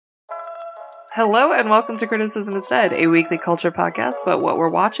Hello and welcome to Criticism Instead, a weekly culture podcast about what we're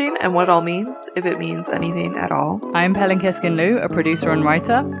watching and what it all means, if it means anything at all. I'm Pelin Keskin-Liu, a producer and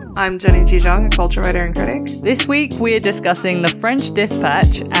writer. I'm Jenny Chijong, a culture writer and critic. This week we're discussing The French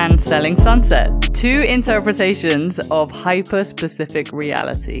Dispatch and Selling Sunset, two interpretations of hyper-specific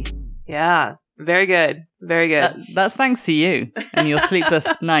reality. Yeah, very good. Very good. That's thanks to you and your sleepless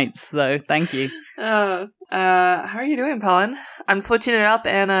nights, so thank you. How are you doing, Pelin? I'm switching it up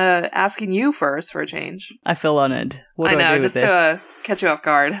and asking you first for a change. I feel honored. What do I do just with this? to catch you off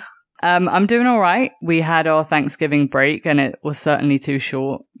guard. I'm doing all right. We had our Thanksgiving break and it was certainly too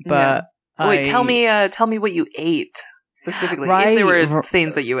short, but Wait, tell me what you ate specifically, if there were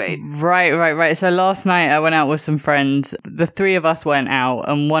things that you ate. Right. So last night I went out with some friends. The three of us went out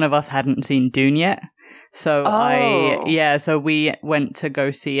and one of us hadn't seen Dune yet. So so we went to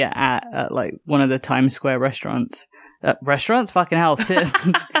go see it at like one of the Times Square restaurants. Restaurants? Fucking hell.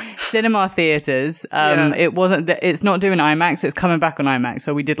 Cinema theaters. It's not doing IMAX. It's coming back on IMAX.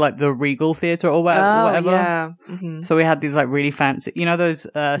 So we did like the Regal Theater or whatever. Yeah. Mm-hmm. So we had these like really fancy, those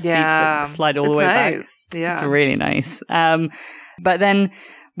seats that slide all the way nice. back. Yeah. It's really nice. But then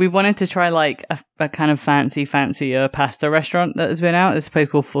we wanted to try like a kind of fancier pasta restaurant that has been out. It's a place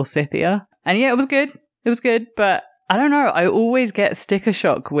called Forsythia. And yeah, it was good. It was good, but I don't know. I always get sticker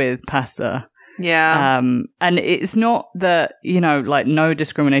shock with pasta. Yeah. And it's not that, like no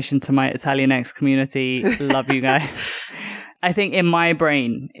discrimination to my Italian X community. Love you guys. I think in my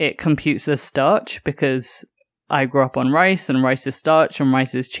brain, it computes as starch because I grew up on rice and rice is starch and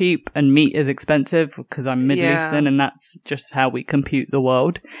rice is cheap and meat is expensive because I'm Middle Eastern and that's just how we compute the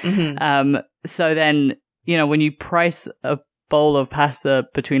world. Mm-hmm. So then, when you price a bowl of pasta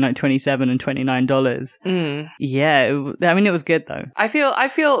between like $27 and $29. Yeah, it was good though. I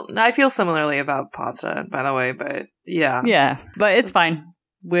feel similarly about pasta, by the way, but yeah, but it's fine.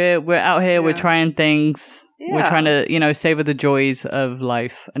 We're out here. We're trying things. Yeah. We're trying to savor the joys of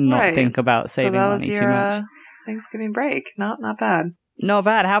life and not think about saving money too much. Thanksgiving break, not bad. Not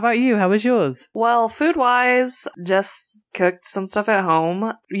bad. How about you? How was yours? Well, food-wise, just cooked some stuff at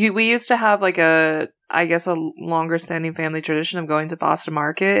home. We used to have like a longer standing family tradition of going to Boston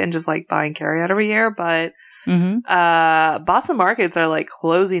Market and just like buying carryout every year. But Boston Markets are like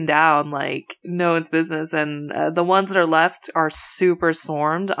closing down like no one's business. And the ones that are left are super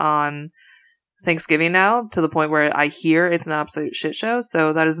swarmed on Thanksgiving now to the point where I hear it's an absolute shit show.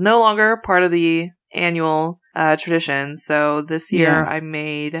 So that is no longer part of the annual tradition. So this year I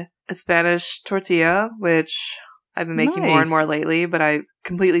made a Spanish tortilla, which I've been making more and more lately, but I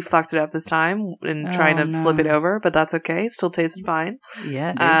completely fucked it up this time in trying to flip it over, but that's okay. Still tasted fine.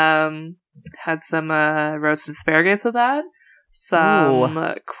 Yeah. Had some roasted asparagus with that. Some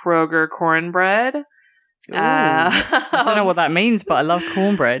Kroger cornbread. I don't know what that means, but I love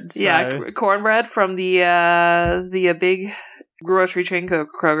cornbread. So. Yeah, cornbread from the big grocery chain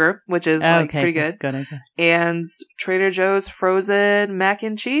Kroger, which is pretty good. Good. And Trader Joe's frozen mac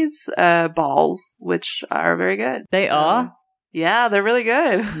and cheese balls, which are very good. They are? Yeah, they're really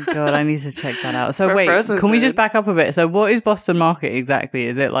good. God, I need to check that out. So wait, can we just back up a bit? So what is Boston Market exactly?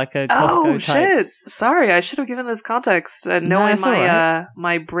 Is it like a Costco type? Shit. Sorry, I should have given this context, knowing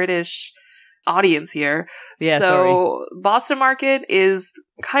my British audience here. Yeah, so Boston Market is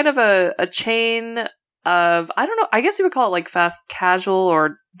kind of a chain of, I don't know, I guess you would call it like fast casual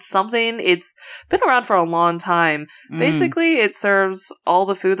or something. It's been around for a long time. Basically, it serves all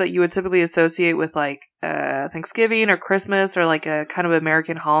the food that you would typically associate with like Thanksgiving or Christmas or like a kind of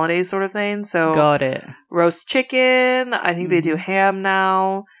American holiday sort of thing. So got it. Roast chicken. I think they do ham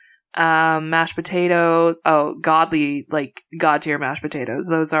now. Mashed potatoes. Oh, god tier mashed potatoes.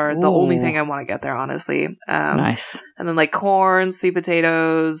 Those are the only thing I want to get there, honestly. Nice. And then like corn, sweet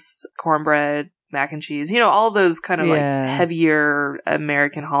potatoes, cornbread, mac and cheese, all of those kind of like heavier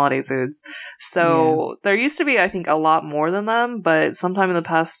American holiday foods. So there used to be, I think, a lot more than them, but sometime in the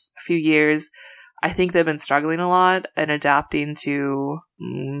past few years, I think they've been struggling a lot and adapting to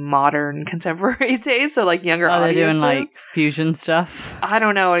modern contemporary tastes, so like younger audiences. They're doing like fusion stuff. I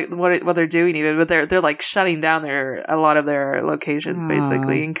don't know what they're doing even, but they're like shutting down a lot of their locations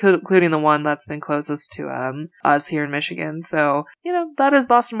basically, including the one that's been closest to us here in Michigan. So that is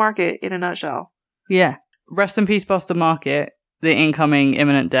Boston Market in a nutshell. Yeah. Rest in peace, Boston Market. The incoming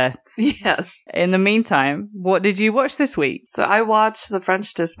imminent death. Yes. In the meantime, what did you watch this week? So I watched The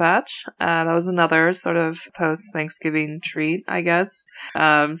French Dispatch. That was another sort of post-Thanksgiving treat, I guess.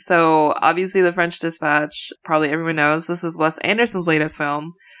 So obviously The French Dispatch, probably everyone knows, this is Wes Anderson's latest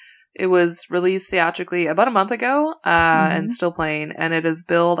film. It was released theatrically about a month ago, and still playing, and it is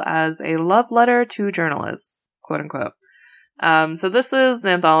billed as a love letter to journalists, quote unquote. So this is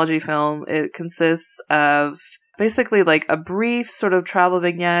an anthology film. It consists of basically like a brief sort of travel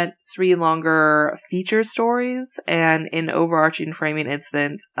vignette, 3 longer feature stories, and an overarching framing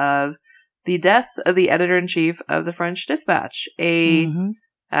incident of the death of the editor-in-chief of the French Dispatch, a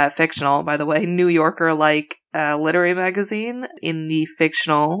fictional, by the way, New Yorker-like literary magazine in the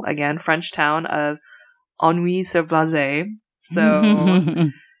fictional, again, French town of Ennui-sur-Blasey.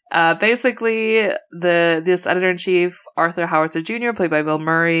 So basically, this editor-in-chief, Arthur Howitzer Jr., played by Bill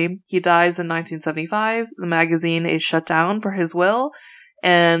Murray, he dies in 1975. The magazine is shut down per his will,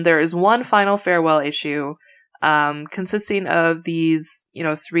 and there is one final farewell issue, consisting of these,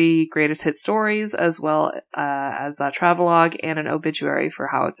 3 greatest hit stories, as well as that travelogue and an obituary for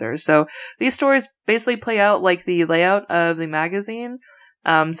Howitzer. So these stories basically play out like the layout of the magazine.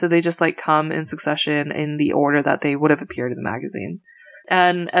 So they just like come in succession in the order that they would have appeared in the magazine.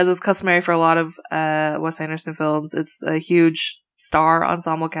 And as is customary for a lot of Wes Anderson films, it's a huge star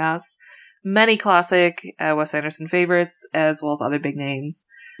ensemble cast. Many classic Wes Anderson favorites, as well as other big names.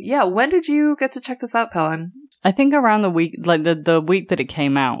 Yeah, when did you get to check this out, Pelin? I think around the week, like the week that it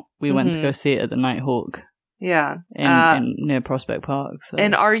came out, we went to go see it at the Nighthawk. Yeah. In near Prospect Park. So.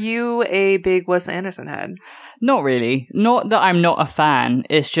 And are you a big Wes Anderson head? Not really. Not that I'm not a fan.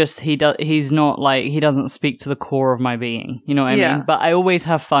 It's just he's not like, he doesn't speak to the core of my being. You know what I mean? But I always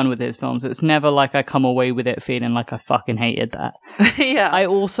have fun with his films. It's never like I come away with it feeling like I fucking hated that. Yeah. I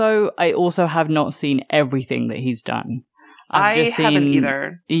also have not seen everything that he's done. I haven't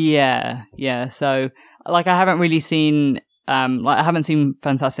either. Yeah. So, like, I haven't really seen... I haven't seen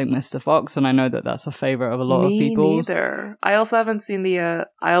Fantastic Mr. Fox, and I know that that's a favorite of a lot of people. Me neither. I also haven't seen the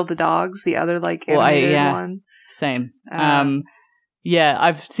Isle of the Dogs, the other like animated one. Same. Yeah,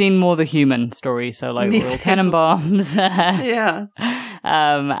 I've seen more the human story, so like Royal Tenenbaums. Yeah.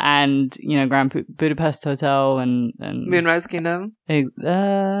 And Grand Budapest Hotel and Moonrise Kingdom. Did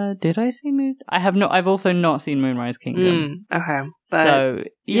I see Moon? I've also not seen Moonrise Kingdom. Okay, but so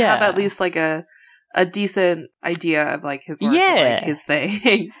you have at least like a decent idea of like his work, and, like his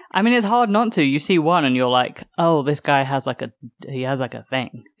thing. I mean, it's hard not to. You see one and you're like, oh, this guy has like a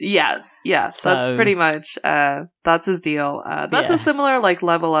thing. Yeah. So, that's pretty much, that's his deal. That's a similar like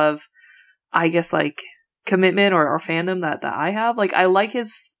level of, I guess, like commitment or fandom that I have. Like, I like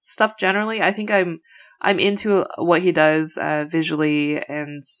his stuff generally. I think I'm into what he does, visually,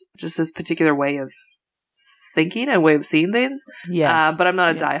 and just his particular way of thinking and way of seeing things. Yeah. But I'm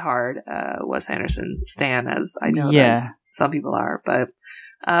not a diehard Wes Anderson stan, as I know that some people are. But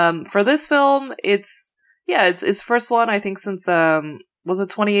for this film, it's his first one, I think, since was it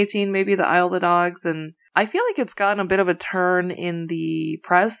 2018, maybe, The Isle of the Dogs, and I feel like it's gotten a bit of a turn in the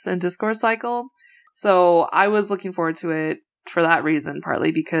press and discourse cycle. So I was looking forward to it for that reason,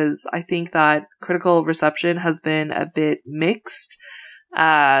 partly because I think that critical reception has been a bit mixed.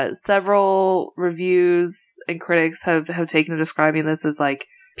 Several reviews and critics have taken to describing this as like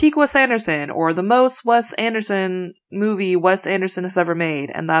peak Wes Anderson, or the most Wes Anderson movie Wes Anderson has ever made,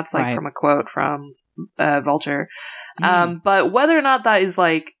 and that's like from a quote from Vulture. But whether or not that is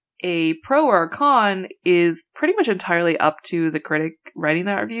like a pro or a con is pretty much entirely up to the critic writing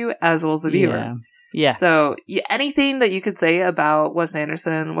that review as well as the viewer. Yeah. So anything that you could say about Wes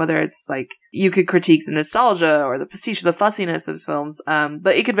Anderson, whether it's like you could critique the nostalgia or the prestige, the fussiness of his films,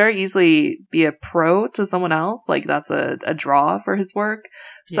 but it could very easily be a pro to someone else. Like that's a draw for his work.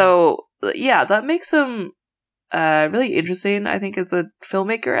 Yeah. So that makes him really interesting. I think as a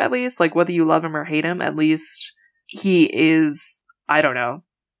filmmaker, at least, like whether you love him or hate him, at least he is, I don't know,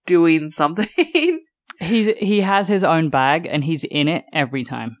 doing something. He has his own bag and he's in it every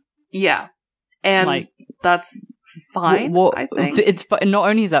time. Yeah. And like, that's fine, I think. It's not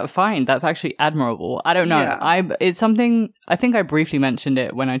only is that fine, that's actually admirable. I don't know. Yeah. It's something, I think I briefly mentioned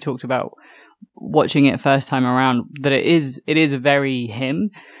it when I talked about watching it first time around, that it is very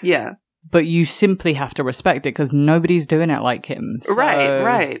him. Yeah. But you simply have to respect it because nobody's doing it like him. So,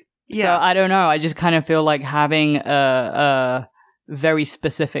 right. Yeah. So I don't know. I just kind of feel like having a very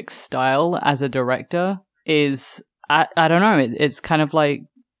specific style as a director is, I don't know, it's kind of like,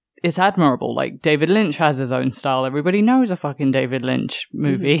 it's admirable. Like, David Lynch has his own style. Everybody knows a fucking David Lynch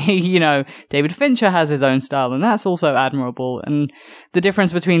movie. Mm-hmm. David Fincher has his own style, and that's also admirable. And the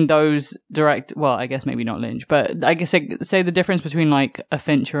difference between those well, I guess maybe not Lynch, but I guess say the difference between, like, a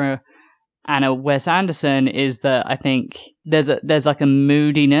Fincher and a Wes Anderson is that I think there's like a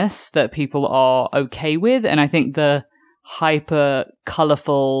moodiness that people are okay with, and I think the hyper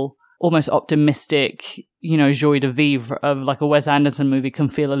colorful, almost optimistic, joie de vivre of like a Wes Anderson movie can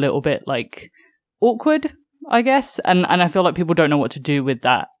feel a little bit like awkward, I guess. And I feel like people don't know what to do with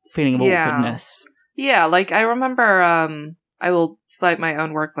that feeling of awkwardness. Yeah, like I remember I will cite my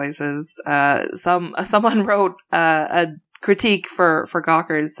own workplaces. Someone wrote a critique for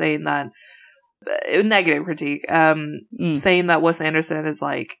Gawkers saying that negative critique, saying that Wes Anderson is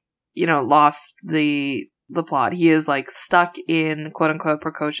like, you know, lost the plot. He is like stuck in quote unquote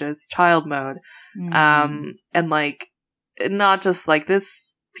precocious child mode, and like not just like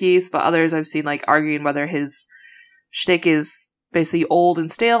this piece, but others I've seen like arguing whether his shtick is basically old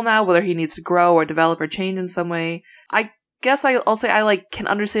and stale now, whether he needs to grow or develop or change in some way. I guess I'll say I like can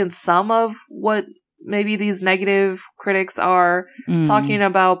understand some of what maybe these negative critics are talking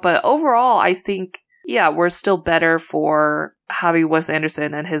about, but overall I think, yeah, we're still better for having Wes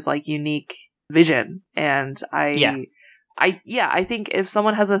Anderson and his like unique vision. And I think if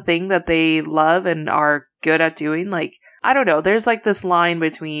someone has a thing that they love and are good at doing, like, I don't know, there's like this line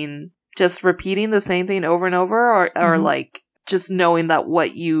between just repeating the same thing over and over or like just knowing that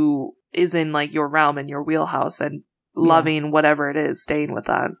what you is in like your realm and your wheelhouse and loving whatever it is, staying with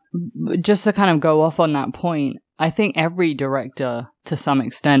that. Just to kind of go off on that point, I think every director to some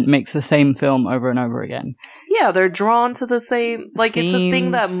extent makes the same film over and over again. Yeah, they're drawn to the same, like, themes, it's a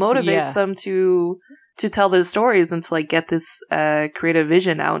thing that motivates them to tell their stories and to like get this creative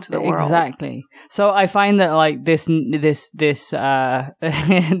vision out into the world. Exactly. So I find that like this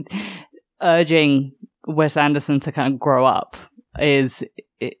urging Wes Anderson to kind of grow up is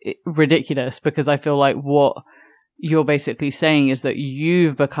ridiculous, because I feel like what you're basically saying is that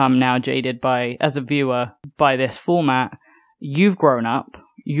you've become now jaded by, as a viewer, by this format. You've grown up.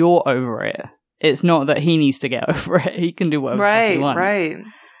 You're over it. It's not that he needs to get over it. He can do whatever he wants. Right.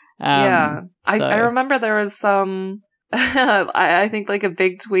 Yeah. So. I remember there was some, I think like a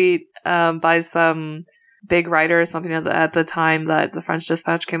big tweet by some big writer or something at the time that The French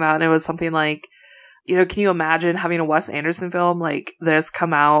Dispatch came out, and it was something like, you know, can you imagine having a Wes Anderson film like this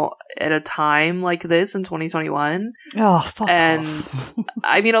come out at a time like this in 2021? Oh, fuck and off.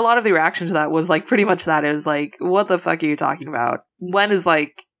 I mean, a lot of the reaction to that was like pretty much that. It was like, what the fuck are you talking about? When is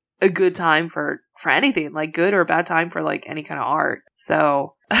like a good time for anything, like good or bad time for like any kind of art?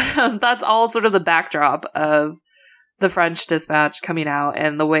 So that's all sort of the backdrop of The French Dispatch coming out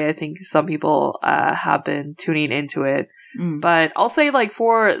and the way I think some people have been tuning into it. But I'll say, like,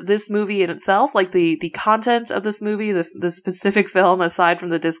 for this movie in itself, like the content of this movie, the specific film, aside from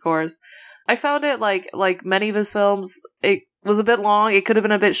the discourse, I found it like many of his films, it was a bit long. It could have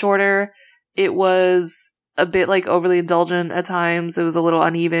been a bit shorter. It was a bit like overly indulgent at times. It was a little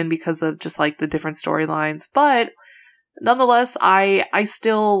uneven because of just like the different storylines. But nonetheless, I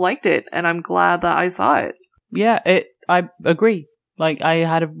still liked it, and I'm glad that I saw it. Yeah, I agree. Like, I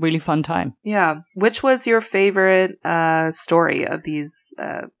had a really fun time. Yeah. Which was your favorite story of these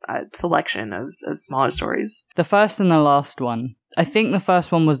selection of smaller stories? The first and the last one. I think the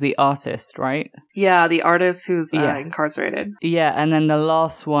first one was the artist, right? Yeah, the artist who's incarcerated. Yeah, and then the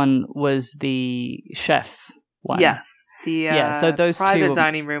last one was the chef one. Yes. So those private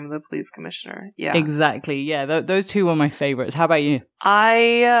dining room of the police commissioner. Yeah. Exactly. Yeah, those two were my favorites. How about you?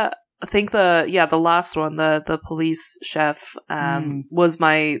 I think the last one, the police chef, was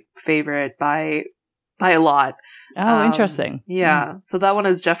my favorite by a lot. Oh, interesting. Yeah. So that one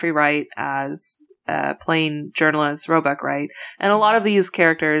is Jeffrey Wright as playing journalist Roebuck Wright. And a lot of these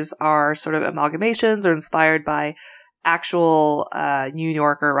characters are sort of amalgamations or inspired by actual New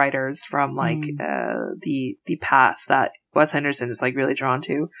Yorker writers from like the past that Wes Anderson is like really drawn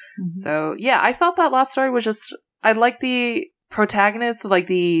to. So yeah, I thought that last story was just, I like the protagonist, like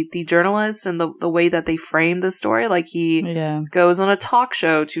the journalist, and the way that they frame the story. Like he goes on a talk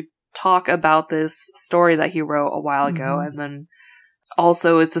show to talk about this story that he wrote a while ago, and then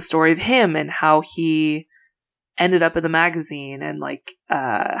also it's a story of him and how he ended up in the magazine, and like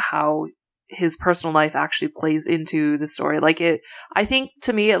how his personal life actually plays into the story. Like I think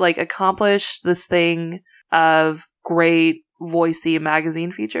to me it like accomplished this thing of great voicey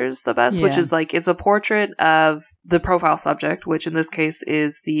magazine features the best, which is like, it's a portrait of the profile subject, which in this case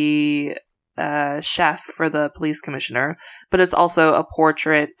is the chef for the police commissioner, but it's also a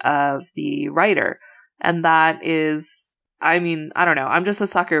portrait of the writer. And that is, I mean, I don't know, I'm just a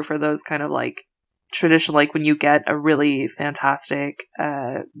sucker for those kind of like traditional, like when you get a really fantastic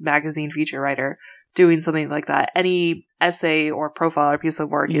magazine feature writer doing something like that. Any essay or profile or piece of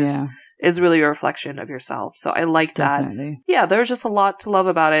work is really a reflection of yourself. So I like that. Yeah, there's just a lot to love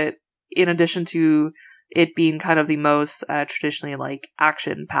about it, in addition to it being kind of the most traditionally like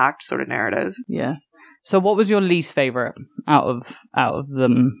action-packed sort of narrative. Yeah. So what was your least favorite out of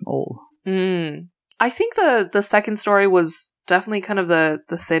them all? I think the second story was definitely kind of the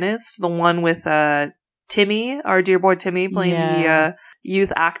thinnest. The one with Timmy, our dear boy Timmy, playing the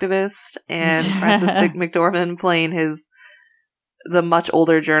youth activist, and Francis McDormand playing his the much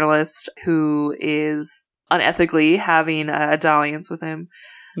older journalist who is unethically having a dalliance with him.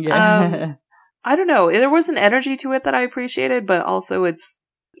 Yeah. I don't know. There was an energy to it that I appreciated, but also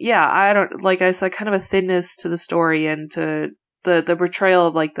I don't, like I said, kind of a thinness to the story and to the portrayal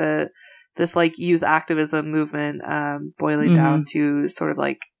of like this like youth activism movement, boiling down to sort of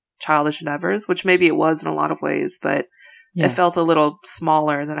like childish endeavors, which maybe it was in a lot of ways, but it felt a little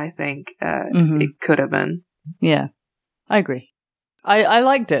smaller than I think it could have been. Yeah, I agree. I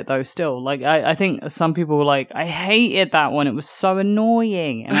liked it though. Still, like I think some people were like, I hated that one. It was so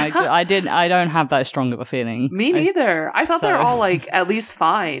annoying, and I don't have that strong of a feeling. Me neither. I thought they were all like at least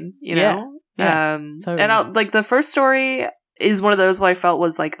fine, you know. Yeah. And like the first story is one of those where I felt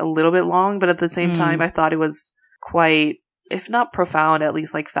was like a little bit long, but at the same time, I thought it was quite, if not profound, at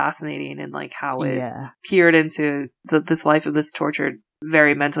least like fascinating in like how it peered into this life of this tortured,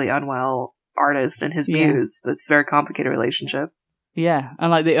 very mentally unwell artist and his muse. That's a very complicated relationship. Yeah, and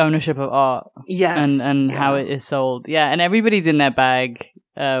like the ownership of art. Yes. And how it is sold. Yeah, and everybody's in their bag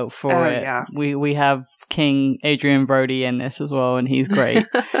for it. Yeah. We have King Adrian Brody in this as well, and he's great.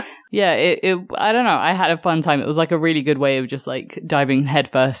 Yeah, it I don't know, I had a fun time. It was like a really good way of just like diving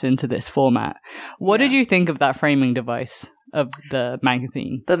headfirst into this format. What did you think of that framing device of the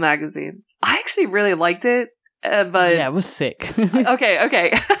magazine? The magazine. I actually really liked it. But yeah, it was sick.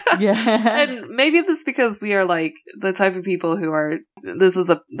 Okay. Yeah. And maybe this is because we are like the type of people who are, this is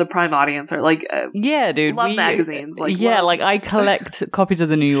the prime audience, or like yeah, dude, love magazines. Like like I collect copies of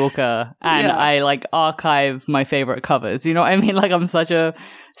the New Yorker, and I like archive my favorite covers. You know what I mean? Like I'm such a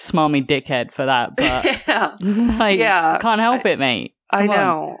smarmy dickhead for that, but can't help it, mate. I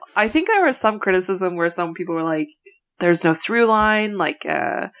know. I think there was some criticism where some people were like, "There's no through line," like.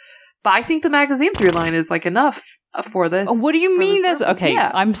 But I think the magazine through line is like enough for this. What do you mean there's... Okay,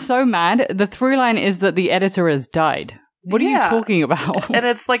 I'm so mad. The through line is that the editor has died. What are you talking about? And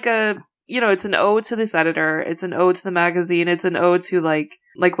it's like it's an ode to this editor. It's an ode to the magazine. It's an ode to like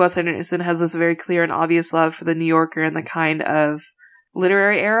Wes Anderson has this very clear and obvious love for the New Yorker and the kind of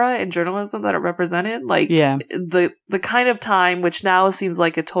literary era and journalism that it represented. Like the kind of time which now seems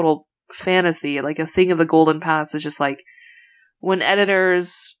like a total fantasy, like a thing of the golden past, is just like when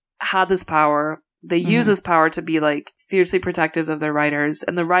editors had this power, they use this power to be like fiercely protective of their writers,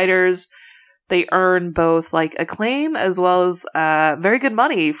 and the writers, they earn both like acclaim as well as very good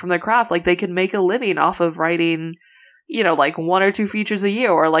money from their craft. Like they can make a living off of writing, like 1 or 2 features a year,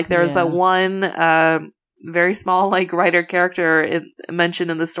 or like there's that one very small like writer character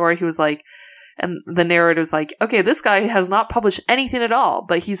mentioned in the story who was like, and the narrator was like, okay, this guy has not published anything at all,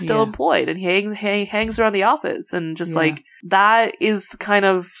 but he's still employed, and he hangs around the office, and just like that is kind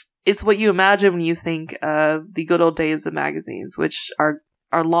of. It's what you imagine when you think of the good old days of magazines, which are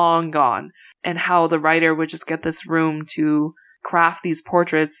long gone, and how the writer would just get this room to craft these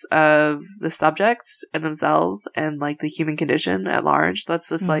portraits of the subjects and themselves and like the human condition at large. That's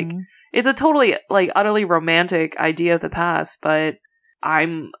just like, it's a totally like utterly romantic idea of the past, but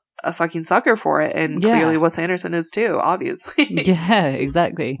I'm a fucking sucker for it, and clearly Wes Anderson is too, obviously. Yeah,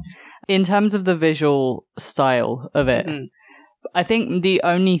 exactly. In terms of the visual style of it, I think the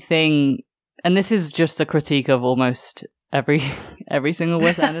only thing, and this is just a critique of almost every single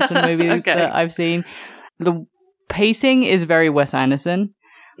Wes Anderson movie that I've seen, the pacing is very Wes Anderson.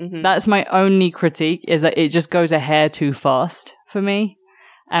 That's my only critique, is that it just goes a hair too fast for me,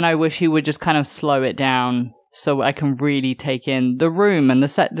 and I wish he would just kind of slow it down so I can really take in the room and the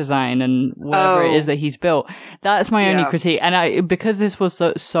set design and whatever it is that he's built. That's my only critique. And because this was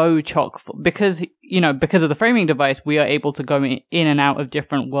so chock, because of the framing device, we are able to go in and out of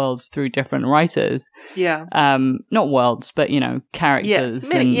different worlds through different writers. Yeah. Not worlds, but, characters.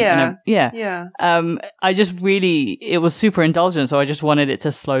 Yeah. I just really, it was super indulgent, so I just wanted it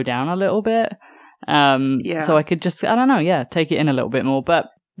to slow down a little bit. So I could just, I don't know, take it in a little bit more. But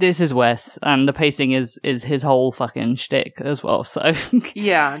this is Wes, and the pacing is his whole fucking shtick as well. So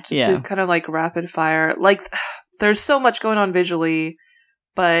just kind of like rapid fire. Like there's so much going on visually,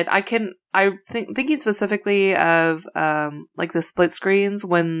 but thinking specifically of like the split screens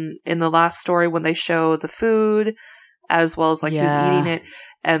when in the last story when they show the food as well as like he was eating it,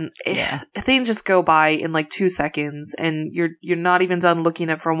 and things just go by in like 2 seconds, and you're not even done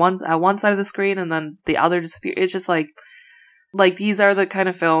looking at one side of the screen, and then the other disappears. It's just like these are the kind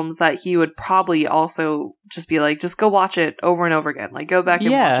of films that he would probably also just be like, just go watch it over and over again. Like go back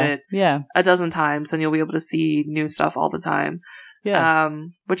and watch it a dozen times, and you'll be able to see new stuff all the time. Yeah.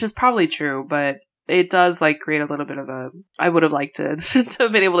 Which is probably true, but it does like create a little bit of I would have liked to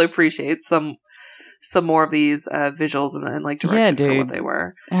have been able to appreciate some some more of these visuals and like direction for what they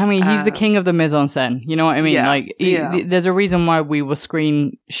were. I mean, he's the king of the mise en scène. You know what I mean? Yeah, like, there's a reason why we were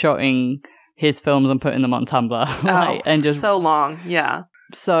screenshotting his films and putting them on Tumblr. And just so long. Yeah.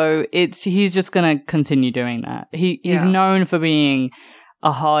 So he's just going to continue doing that. He's known for being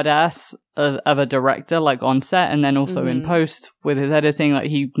a hard ass of a director, like on set and then also in post with his editing. Like,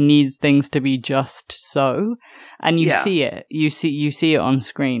 he needs things to be just so, and you see it. You see it on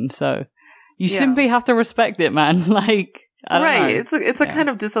screen. So you simply have to respect it, man. Like, I don't know. It's a kind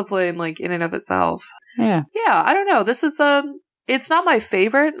of discipline, like, in and of itself. Yeah. Yeah. I don't know. This is it's not my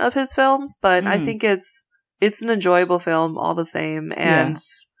favorite of his films, but I think it's an enjoyable film all the same, and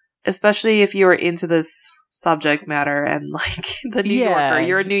especially if you're into this subject matter and like the New Yorker,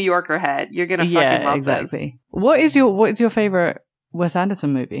 you're a New Yorker head, you're gonna fucking love this. What's your favorite Wes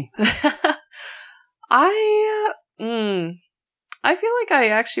Anderson movie? I feel like I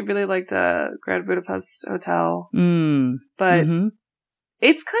actually really liked Grand Budapest Hotel, but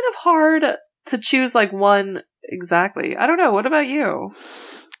it's kind of hard to choose like one exactly. I don't know. What about you?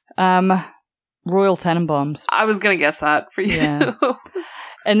 Royal Tenenbaums. I was gonna guess that for you. Yeah.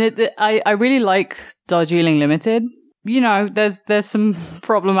 And I really like Darjeeling Limited. You know, there's some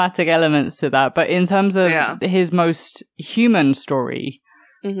problematic elements to that, but in terms of his most human story,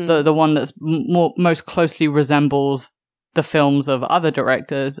 the one that's most closely resembles the films of other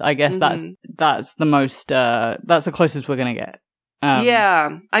directors, I guess that's the most that's the closest we're gonna get.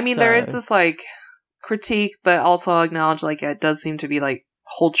 I mean, there is this like critique, but also acknowledge like it does seem to be like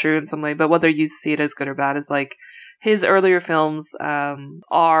hold true in some way. But whether you see it as good or bad is like, his earlier films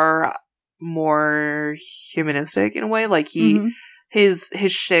are more humanistic in a way. Like his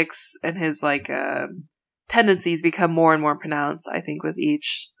shticks and his like tendencies become more and more pronounced, I think, with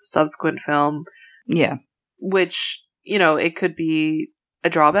each subsequent film. Yeah, which, you know, it could be a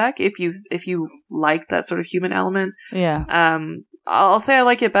drawback if you like that sort of human element. Yeah. I'll say I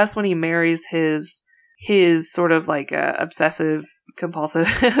like it best when he marries his sort of like obsessive compulsive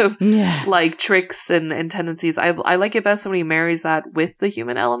like tricks and tendencies. I like it best when he marries that with the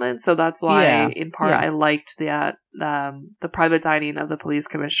human element. So that's why in part I liked the private dining of the police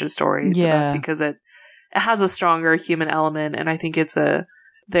commissioner story the best, because it has a stronger human element, and I think it's it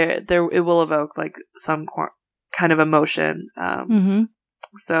will evoke like some kind of emotion.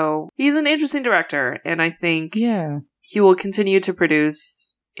 So he's an interesting director, and I think he will continue to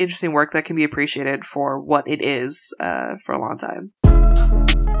produce interesting work that can be appreciated for what it is for a long time.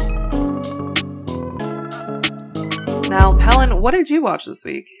 Now, Helen, what did you watch this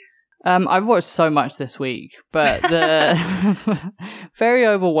week? I've watched so much this week, but very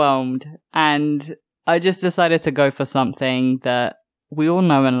overwhelmed, and I just decided to go for something that we all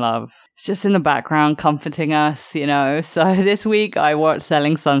know and love. It's just in the background, comforting us, you know. So this week I watched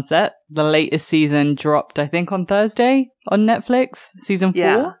Selling Sunset. The latest season dropped, I think, on Thursday on Netflix, season 4.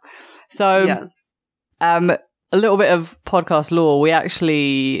 Yeah. So, a little bit of podcast lore. We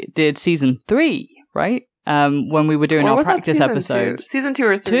actually did season 3, right? When we were doing our practice episodes. Season 2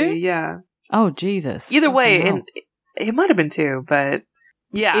 or 3, 2? yeah. Oh, Jesus. Either way, and it might have been 2, but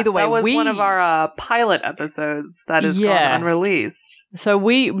yeah, either way, that was one of our pilot episodes that is gone unreleased. So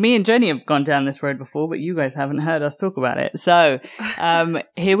me and Jenny have gone down this road before, but you guys haven't heard us talk about it. So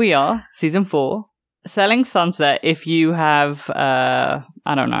here we are, season 4. Selling Sunset. If you have, I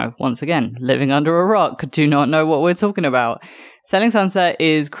don't know, once again, living under a rock, do not know what we're talking about. Selling Sunset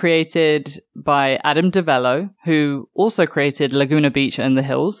is created by Adam DeVello, who also created Laguna Beach and The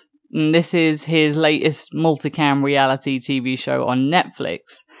Hills. And this is his latest multicam reality TV show on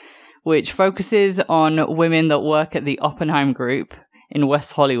Netflix, which focuses on women that work at the Oppenheim Group in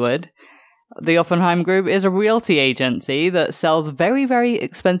West Hollywood. The Oppenheim Group is a realty agency that sells very, very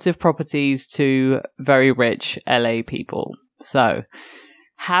expensive properties to very rich LA people. So,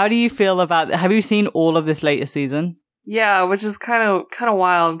 how do you feel about that? Have you seen all of this latest season? Yeah, which is kind of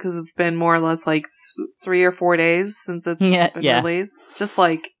wild because it's been more or less like 3 or 4 days since it's been released. Just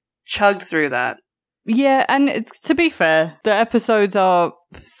like chugged through that. Yeah, and to be fair, the episodes are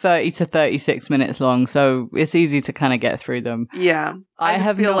 30 to 36 minutes long, so it's easy to kind of get through them. Yeah, I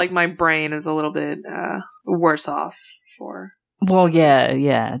just feel like my brain is a little bit worse off for... Well,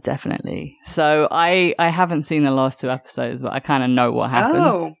 yeah, definitely. So I haven't seen the last 2 episodes, but I kind of know what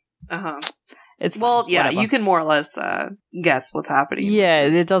happens. Oh, uh-huh. It's whatever. You can more or less guess what's happening. Yeah,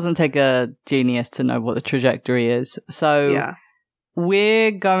 it doesn't take a genius to know what the trajectory is. So yeah.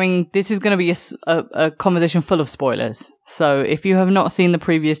 This is going to be a conversation full of spoilers. So if you have not seen the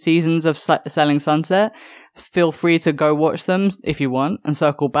previous seasons of Selling Sunset, feel free to go watch them if you want and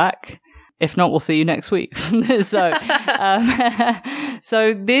circle back. If not, we'll see you next week. So,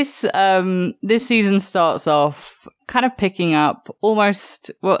 so this season starts off kind of picking up almost,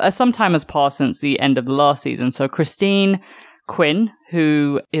 some time has passed since the end of the last season. So Christine Quinn,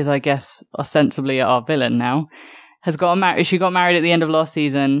 who is, I guess, ostensibly our villain now, has got married. She got married at the end of last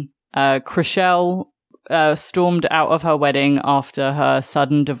season. Chrishell stormed out of her wedding after her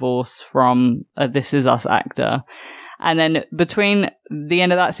sudden divorce from a This Is Us actor. And then between the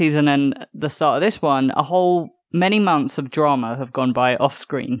end of that season and the start of this one, many months of drama have gone by off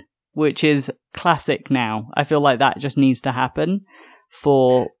screen, which is classic now. I feel like that just needs to happen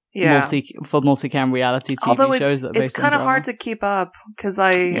for multicam reality TV shows that are based on it's kind of hard to keep up because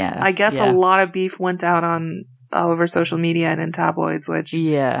I guess a lot of beef went down on over social media and in tabloids, which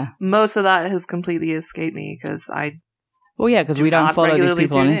most of that has completely escaped me because because we don't follow these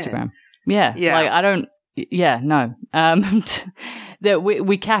people on Instagram. Like I don't. Yeah, no. That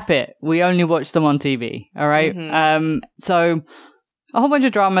we cap it. We only watch them on TV. All right. Mm-hmm. So a whole bunch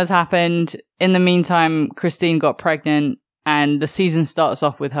of dramas happened. In the meantime, Christine got pregnant, and the season starts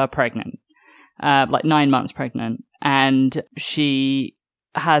off with her pregnant, like 9 months pregnant, and she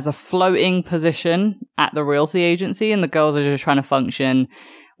has a floating position at the realty agency, and the girls are just trying to function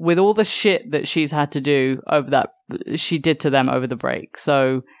with all the shit that she's had to do she did to them over the break.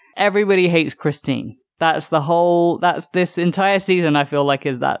 So everybody hates Christine. That's this entire season, I feel like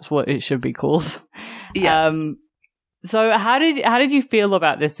that's what it should be called. Yes. So how did you feel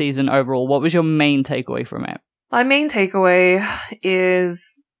about this season overall? What was your main takeaway from it? My main takeaway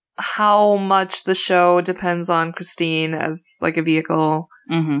is how much the show depends on Christine as like a vehicle.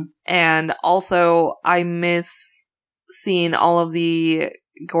 Mm-hmm. And also I miss seeing all of the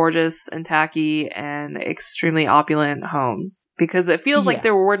gorgeous and tacky and extremely opulent homes because it feels like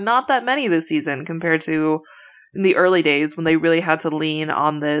there were not that many this season compared to in the early days when they really had to lean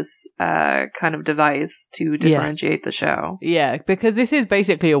on this kind of device to differentiate the show. Yeah, because this is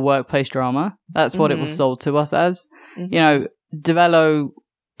basically a workplace drama. That's what it was sold to us as. Mm-hmm. You know, DeVello,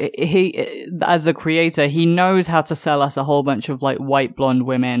 he as the creator, he knows how to sell us a whole bunch of like white blonde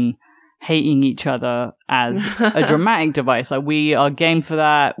women hating each other as a dramatic device. Like, we are game for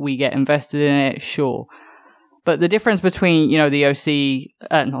that. We get invested in it, sure. But the difference between, the OC,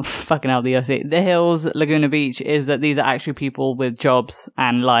 The Hills, Laguna Beach, is that these are actually people with jobs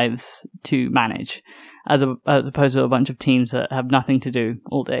and lives to manage, as opposed to a bunch of teens that have nothing to do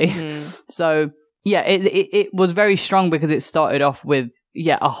all day. Mm. So, yeah, it was very strong because it started off with,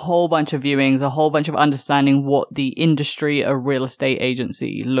 a whole bunch of viewings, a whole bunch of understanding what the industry of real estate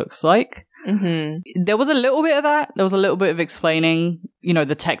agency looks like. Mm-hmm. There was a little bit of that. There was a little bit of explaining,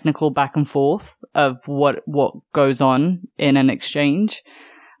 the technical back and forth of what goes on in an exchange.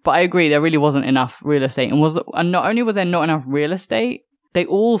 But I agree, there really wasn't enough real estate. And not only was there not enough real estate, they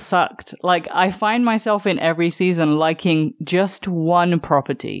all sucked. Like, I find myself in every season liking just one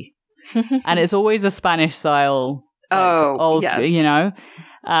property. And it's always a Spanish style. Old, yes.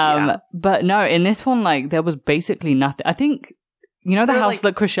 But no, in this one, like, there was basically nothing. I think, the house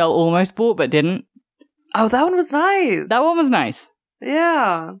that Chrishell almost bought but didn't. Oh, that one was nice. That one was nice.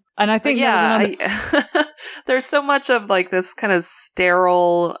 Yeah. And I think there's so much of like this kind of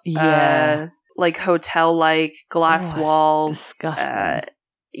sterile, like hotel-like glass walls. Disgusting.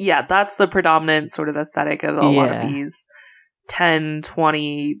 That's the predominant sort of aesthetic of a lot of these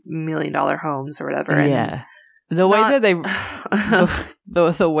 $10-20 million homes or whatever. And the way that they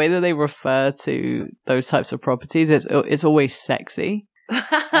the way that they refer to those types of properties it's always sexy.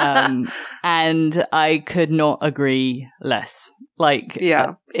 And I could not agree less. Like,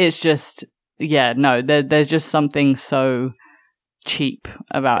 it's just, there's just something so cheap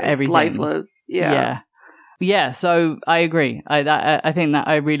about everything. Lifeless. Yeah. So I agree. I think that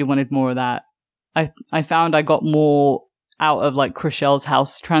I really wanted more of that. I found I got more out of like Chrishell's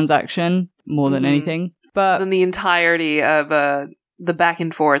house transaction more than anything. But than the entirety of the back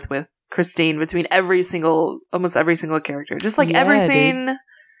and forth with Christine between almost every single character. Just like everything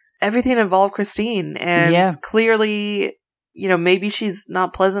involved Christine. And clearly, maybe she's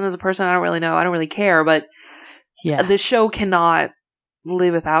not pleasant as a person. I don't really know. I don't really care. But the show cannot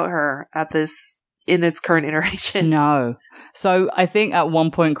live without her in its current iteration. No. So I think at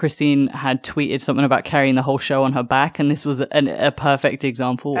one point Christine had tweeted something about carrying the whole show on her back. And this was a perfect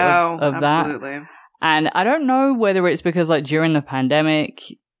example of that. Absolutely. And I don't know whether it's because, like, during the pandemic,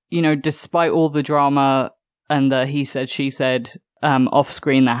 despite all the drama and the he said, she said off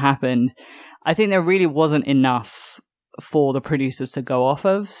screen that happened, I think there really wasn't enough for the producers to go off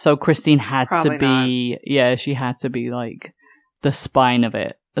of. So Christine had to be, she had to be, like, the spine of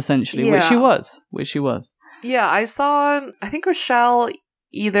it, essentially, which she was. Yeah, I think Chrishell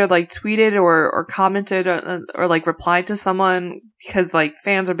either like tweeted or commented or like replied to someone, because like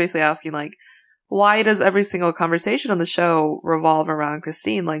fans are basically asking like, why does every single conversation on the show revolve around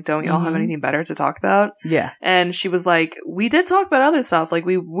Christine? Like, don't y'all have anything better to talk about? Yeah. And she was like, we did talk about other stuff. Like,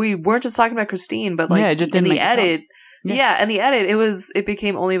 we weren't just talking about Christine, but like in the edit, in the edit, it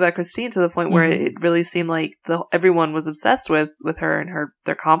became only about Christine, to the point where it really seemed like everyone was obsessed with her and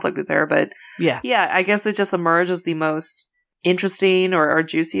their conflict with her. But I guess it just emerged as the most interesting or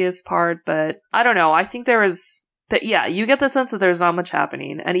juiciest part. But I don't know. I think there is... you get the sense that there's not much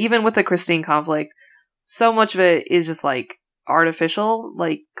happening. And even with the Christine conflict, so much of it is just like artificial,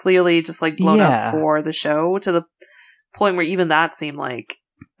 like clearly just like blown up for the show, to the point where even that seemed like,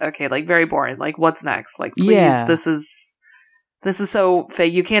 okay, like very boring. Like, what's next? Like, please, this is so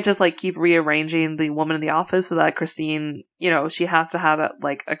fake. You can't just like keep rearranging the woman in the office so that Christine, she has to have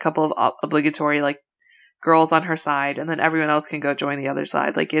like a couple of obligatory like girls on her side, and then everyone else can go join the other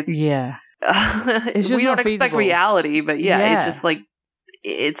side. Like, it's it's just we don't expect reality, but it's just like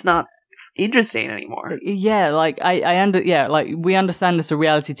it's not interesting anymore. Like like we understand it's a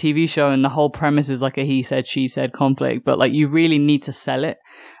reality TV show and the whole premise is like a he said she said conflict, but like you really need to sell it,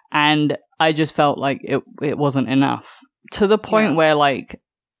 and I just felt like it wasn't enough, to the point where like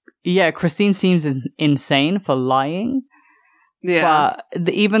Christine seems insane for lying, but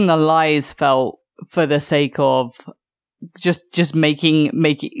even the lies felt for the sake of just making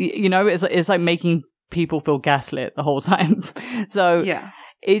it's like making people feel gaslit the whole time. So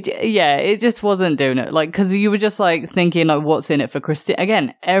it just wasn't doing it, like, because you were just like thinking like, what's in it for Christine?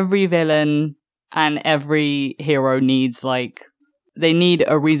 Again, every villain and every hero needs like, they need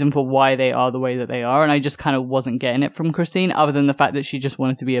a reason for why they are the way that they are, and I just kind of wasn't getting it from Christine, other than the fact that she just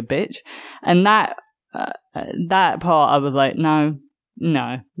wanted to be a bitch. And that part I was like, no,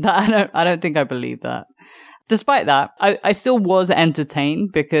 I don't think I believe that. Despite that, I still was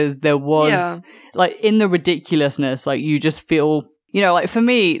entertained, because there was, like, in the ridiculousness, like, you just feel, like, for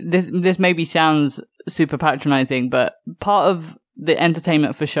me, this maybe sounds super patronizing, but part of the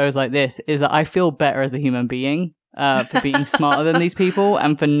entertainment for shows like this is that I feel better as a human being, for being smarter than these people,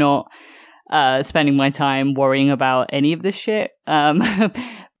 and for not spending my time worrying about any of this shit.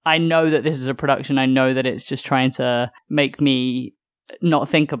 I know that this is a production. I know that it's just trying to make me not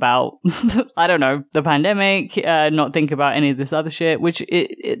think about, I don't know, the pandemic, not think about any of this other shit, which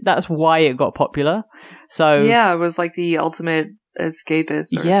that's why it got popular. So it was like the ultimate escapist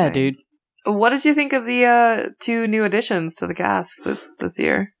sort of thing. Dude. What did you think of the 2 new additions to the cast this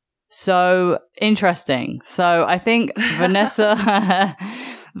year? So interesting. So I think Vanessa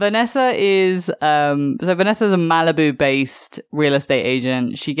is Vanessa's a Malibu-based real estate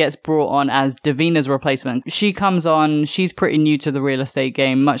agent. She gets brought on as Davina's replacement. She comes on, she's pretty new to the real estate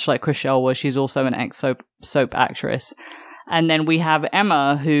game, much like Chrishell was. She's also an ex-soap actress. And then we have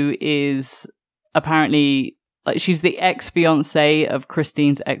Emma, who is apparently, like, she's the ex-fiancé of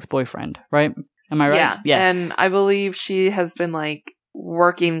Christine's ex-boyfriend, right? Am I right? Yeah. And I believe she has been, like,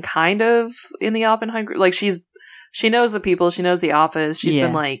 working kind of in the Oppenheim group. Like, she knows the people, she knows the office. She's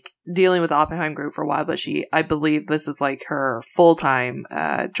been like dealing with the Oppenheim group for a while, but I believe this is like her full-time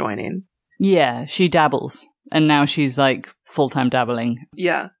joining. Yeah, she dabbles, and now she's like full-time dabbling.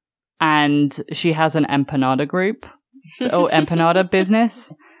 Yeah. And she has an empanada group, empanada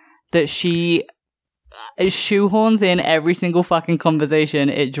business that she shoehorns in every single fucking conversation.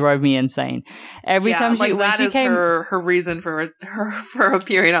 It drove me insane. Every time she, like, that is her reason for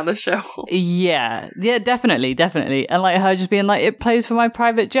appearing on the show. Yeah, definitely. And like her just being like, it plays for my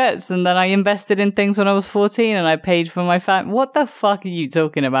private jets, and then I invested in things when I was 14, and I paid for my what the fuck are you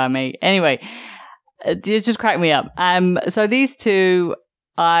talking about, mate? Anyway, it just cracked me up. So these 2,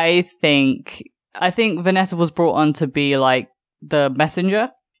 I think Vanessa was brought on to be like the messenger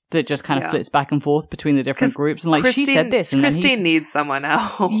that just kind of flits back and forth between the different groups. And like, she said this. And Christine needs someone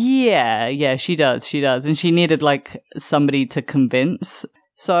now. Yeah, she does. And she needed like somebody to convince.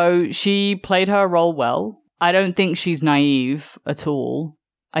 So she played her role well. I don't think she's naive at all.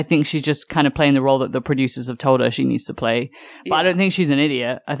 I think she's just kind of playing the role that the producers have told her she needs to play. But I don't think she's an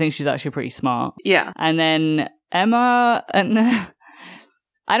idiot. I think she's actually pretty smart. Yeah. And then Emma, and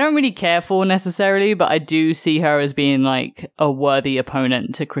I don't really care for necessarily, but I do see her as being like a worthy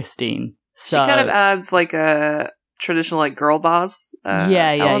opponent to Christine. So, she kind of adds like a traditional like girl boss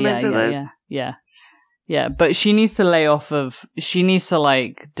element to this. Yeah, but she needs to she needs to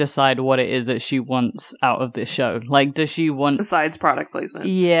like decide what it is that she wants out of this show. Like, does she want... Besides product placement.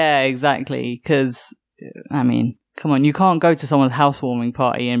 Yeah, exactly. Because, I mean, come on, you can't go to someone's housewarming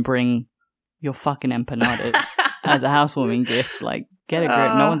party and bring your fucking empanadas as a housewarming gift. Like, get a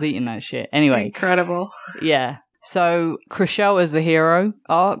grip. No one's eating that shit. Anyway. Incredible. Yeah. So Chrishell is the hero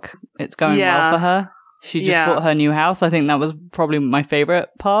arc. It's going well for her. She just bought her new house. I think that was probably my favorite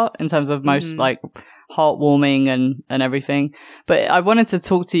part in terms of most like heartwarming and everything. But I wanted to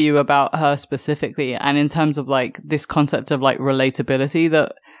talk to you about her specifically, and in terms of like this concept of like relatability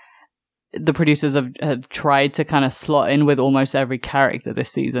that the producers have tried to kind of slot in with almost every character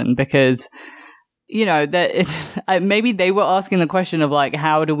this season, because you know that maybe they were asking the question of like,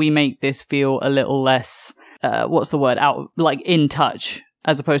 how do we make this feel a little less what's the word, out, like in touch,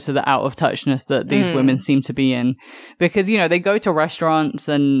 as opposed to the out of touchness that these women seem to be in. Because, you know, they go to restaurants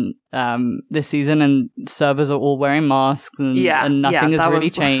and this season and servers are all wearing masks and nothing has really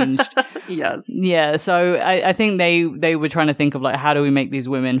changed. Yes. Yeah, so I think they were trying to think of like, how do we make these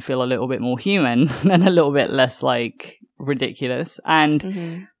women feel a little bit more human and a little bit less like ridiculous.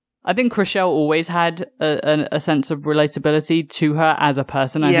 And I think Chrishell always had a sense of relatability to her as a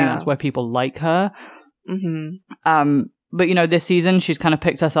person. I think that's where people like her. But, you know, this season, she's kind of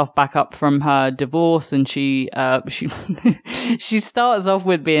picked herself back up from her divorce, and she she starts off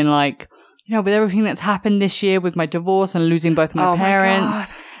with being like, you know, with everything that's happened this year with my divorce and losing both my parents,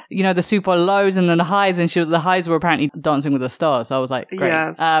 you know, the super lows and then the highs, and the highs were apparently Dancing with the Stars. So I was like, great.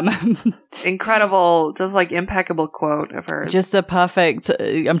 Yes. Incredible, just like impeccable quote of hers. Just a perfect,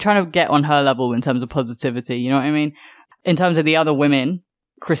 I'm trying to get on her level in terms of positivity, you know what I mean? In terms of the other women,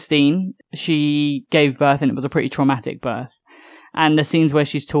 Christine, she gave birth and it was a pretty traumatic birth. And the scenes where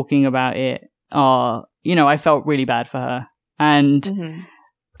she's talking about it are, you know, I felt really bad for her. And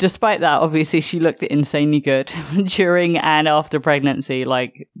despite that, obviously, she looked insanely good during and after pregnancy.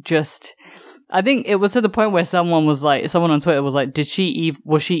 Like, just, I think it was to the point where someone on Twitter was like,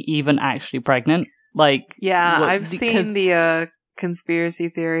 was she even actually pregnant? Like, I've seen the conspiracy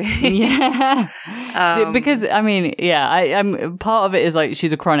theory. Because I mean, I'm part of it is like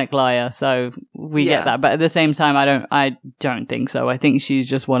she's a chronic liar, so we get that. But at the same time, I don't think so. I think she's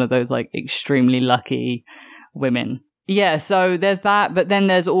just one of those like extremely lucky women. Yeah, so there's that, but then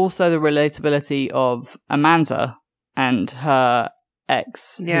there's also the relatability of Amanda and her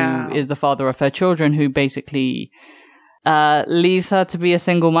ex, who is the father of her children, who basically leaves her to be a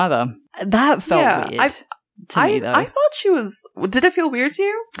single mother. That felt weird. I thought she was... Did it feel weird to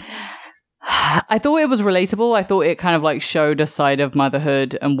you? I thought it was relatable. I thought it kind of like showed a side of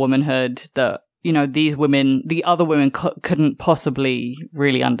motherhood and womanhood that, you know, these women, the other women couldn't possibly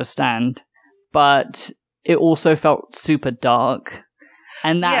really understand. But it also felt super dark.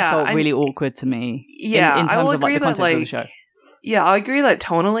 And that felt really awkward to me. Yeah, in terms of like the context of the show. Yeah, I agree that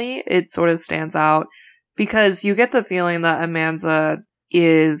tonally it sort of stands out, because you get the feeling that Amanda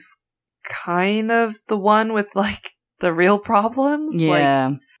is kind of the one with like the real problems.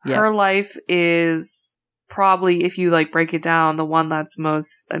 Her life is probably, if you like break it down, the one that's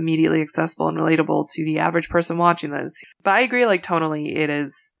most immediately accessible and relatable to the average person watching this. But I agree, like tonally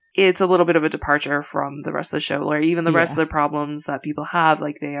it's a little bit of a departure from the rest of the show, where even the rest of the problems that people have,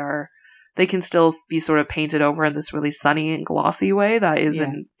 like they can still be sort of painted over in this really sunny and glossy way that is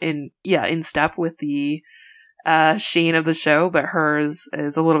in step with the sheen of the show, but hers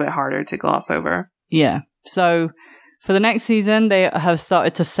is a little bit harder to gloss over. Yeah. So for the next season, they have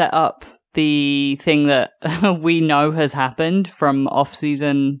started to set up the thing that we know has happened from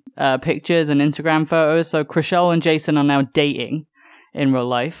off-season pictures and Instagram photos. So Chrishell and Jason are now dating in real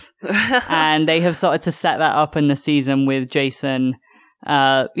life. And they have started to set that up in the season with Jason,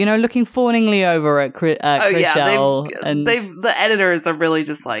 you know, looking fawningly over at Chrishell. The editors are really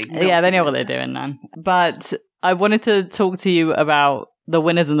just like... they know what they're doing, man. But I wanted to talk to you about the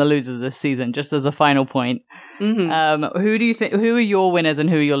winners and the losers this season, just as a final point. Who do you think? Who are your winners and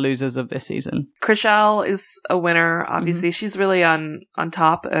who are your losers of this season? Chrishell is a winner. Obviously, she's really on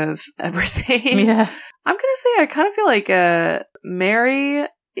top of everything. Yeah, I'm gonna say I kind of feel like Mary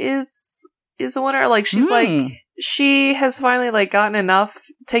is a winner. Like she's like, she has finally like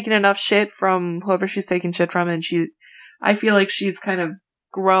taken enough shit from whoever she's taking shit from, and I feel like she's kind of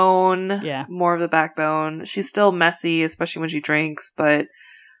grown more of the backbone. She's still messy, especially when she drinks, but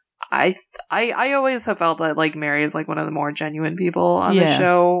I always have felt that like Mary is like one of the more genuine people on the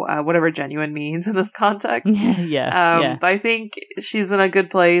show, whatever genuine means in this context. But I think she's in a good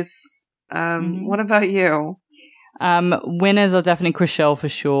place. What about you? Winners are definitely Chrishell for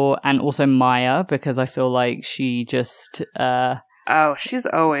sure, and also Maya, because I feel like she just she's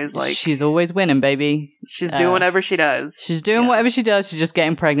always like... She's always winning, baby. She's doing whatever she does. She's doing whatever she does. She's just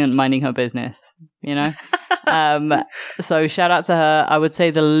getting pregnant, minding her business, you know? So shout out to her. I would say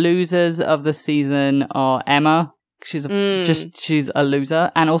the losers of the season are Emma. She's she's a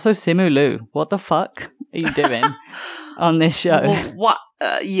loser. And also Simu Liu. What the fuck are you doing on this show? Well, what?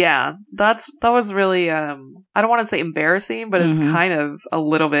 That was really... I don't want to say embarrassing, but it's kind of a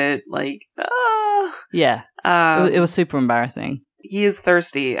little bit like, yeah. It was super embarrassing. He is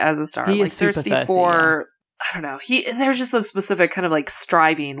thirsty as a star. He is super thirsty for, I don't know. There's just a specific kind of like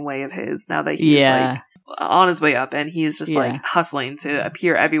striving way of his now that he's like on his way up, and he's just like hustling to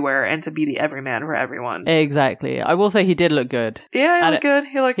appear everywhere and to be the everyman for everyone. Exactly. I will say he did look good. Yeah, he looked good.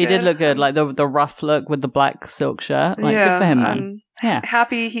 He did look good. Like the rough look with the black silk shirt. Like, good for him, man.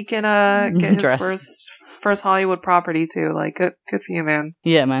 Happy he can get his first Hollywood property too. Like, good for you, man.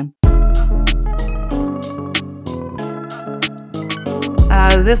 Yeah, man.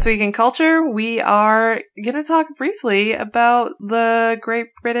 This week in culture, we are going to talk briefly about the Great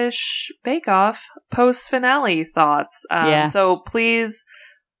British Bake Off post-finale thoughts. So please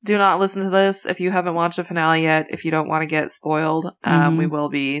do not listen to this if you haven't watched the finale yet, if you don't want to get spoiled. We will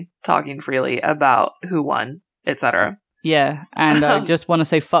be talking freely about who won, etc. Yeah, and I just want to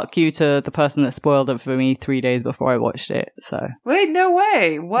say fuck you to the person that spoiled it for me 3 days before I watched it. So wait, no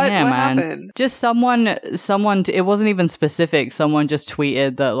way! What happened? Just someone. It wasn't even specific. Someone just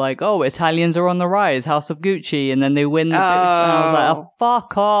tweeted that like, "Oh, Italians are on the rise, House of Gucci," and then they win the. And I was like, "Oh,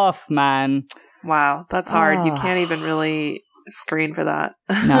 fuck off, man!" Wow, that's hard. You can't even really screen for that.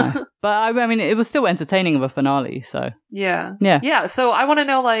 No, but I mean, it was still entertaining of a finale. So yeah. So I want to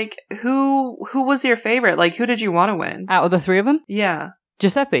know, like, who was your favorite? Like, who did you want to win out of the three of them? Yeah,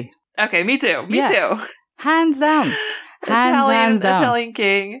 Giuseppe. Okay, me too. Me too. Hands down. Italian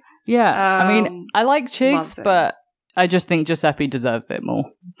king. Yeah, I mean, I like Chigs, but I just think Giuseppe deserves it more.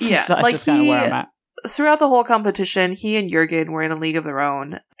 Yeah, that's like just kind of where I'm at. Throughout the whole competition, he and Jurgen were in a league of their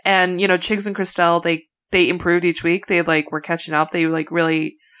own, and Chigs and Christelle, they improved each week. They like were catching up. They like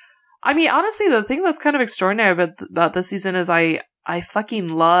really. I mean, honestly, the thing that's kind of extraordinary about this season is I fucking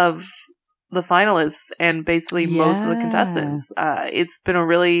love the finalists and basically most of the contestants. It's been a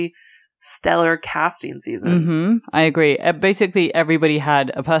really stellar casting season. I agree. Basically, everybody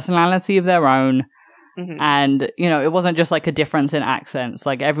had a personality of their own. And, it wasn't just like a difference in accents.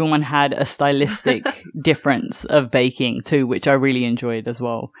 Like everyone had a stylistic difference of baking too, which I really enjoyed as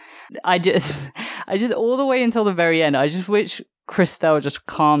well. I just all the way until the very end, I just wish Christelle just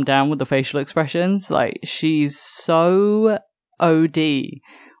calmed down with the facial expressions. Like she's so OD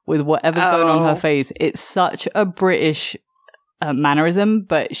with whatever's going on her face. It's such a British mannerism,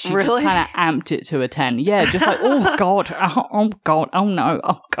 but she just kind of amped it to a 10. Yeah, just like, oh god, oh god, oh no,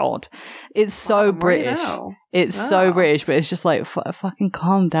 oh god. It's so British. It's so British, but it's just like, fucking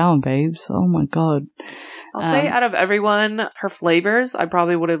calm down, babes. Oh my god. I'll say out of everyone, her flavors, I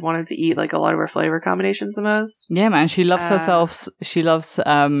probably would have wanted to eat like a lot of her flavor combinations the most. Yeah, man, she loves herself. She loves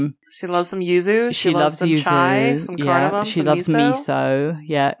some yuzu. She loves some yuzu, chai, some cardamom, she loves miso.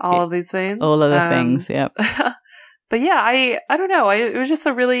 Yeah, all of these things. All of the things. Yep. But yeah, I don't know. It was just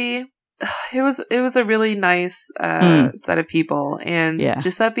a really nice set of people, and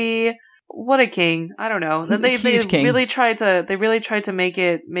Giuseppe, what a king! I don't know. Then they really tried to make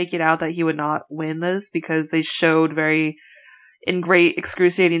it out that he would not win this because they showed in great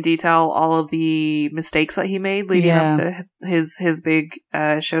excruciating detail all of the mistakes that he made leading up to his big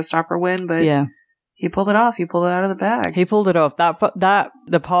showstopper win. But he pulled it off. He pulled it out of the bag. He pulled it off.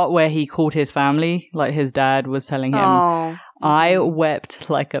 The part where he called his family, like his dad was telling him, I wept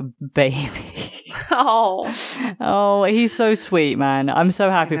like a baby. Oh, he's so sweet, man. I'm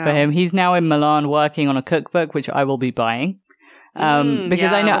so happy for him. He's now in Milan working on a cookbook, which I will be buying.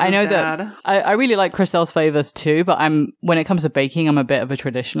 Because I know that I really like Christelle's flavors too, but when it comes to baking, I'm a bit of a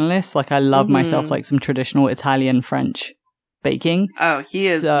traditionalist. Like I love myself like some traditional Italian, French baking. Oh, he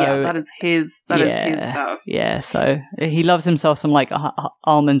is. That is his stuff. Yeah, so he loves himself some like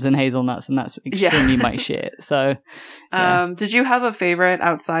almonds and hazelnuts, and that's extremely my shit. So, did you have a favorite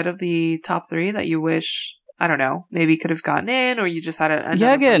outside of the top three that you wish, I don't know, maybe could have gotten in, or you just had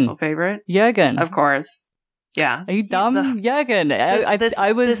another personal favorite? Jurgen, of course. Yeah. Are you dumb? Jurgen.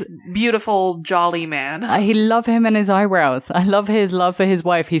 I was this beautiful, jolly man. I love him and his eyebrows. I love his love for his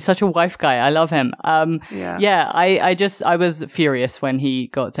wife. He's such a wife guy. I love him. I was furious when he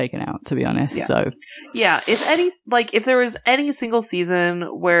got taken out, to be honest. Yeah. So if there was any single season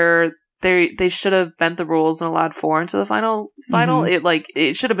where they should have bent the rules and allowed 4 into the final,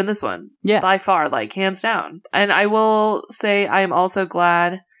 it should have been this one. Yeah. By far, like hands down. And I will say I am also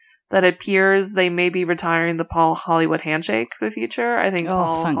glad that it appears they may be retiring the Paul Hollywood handshake for the future. I think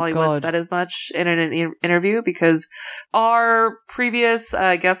Paul Hollywood said as much in an interview, because our previous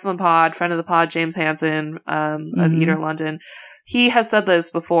guest on the pod, friend of the pod, James Hansen of Eater London, he has said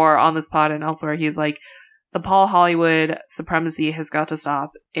this before on this pod and elsewhere. He's like, the Paul Hollywood supremacy has got to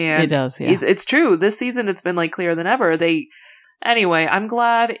stop. And it does, yeah. It's true. This season, it's been like clearer than ever. Anyway, I'm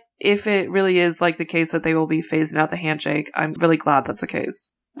glad if it really is like the case that they will be phasing out the handshake. I'm really glad that's the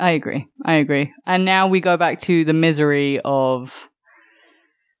case. I agree. And now we go back to the misery of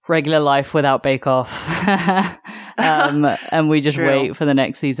regular life without Bake Off. And we just wait for the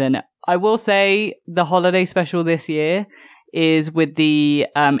next season. I will say the holiday special this year is with the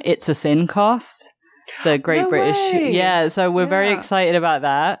It's a Sin cast, the Great British. Way. Yeah, so we're very excited about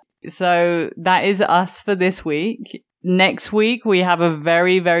that. So that is us for this week. Next week, we have a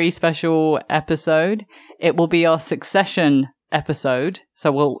very, very special episode. It will be our Succession episode.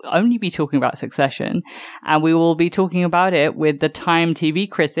 So we'll only be talking about Succession, and we will be talking about it with the Time TV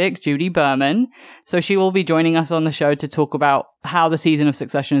critic, Judy Berman. So she will be joining us on the show to talk about how the season of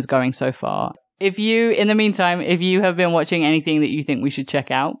Succession is going so far. In the meantime, if you have been watching anything that you think we should check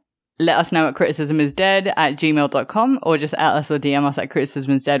out, let us know at criticismisdead@gmail.com, or just at us or DM us at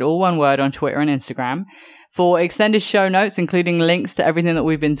criticismisdead, all one word, on Twitter and Instagram. For extended show notes, including links to everything that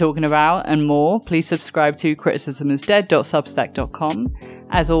we've been talking about and more, please subscribe to criticismisdead.substack.com.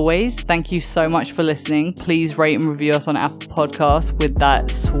 As always, thank you so much for listening. Please rate and review us on Apple Podcasts with that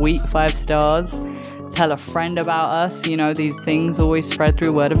sweet 5 stars. Tell a friend about us. You know, these things always spread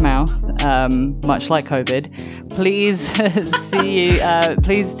through word of mouth, much like COVID. Please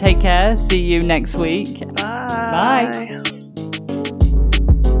please take care. See you next week. Bye.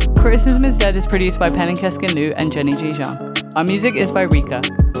 Criticism is Dead is produced by Pen and Keskin and Jenny G. Zhang. Our music is by Rika.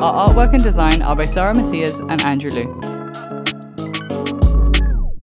 Our artwork and design are by Sarah Macias and Andrew Liu.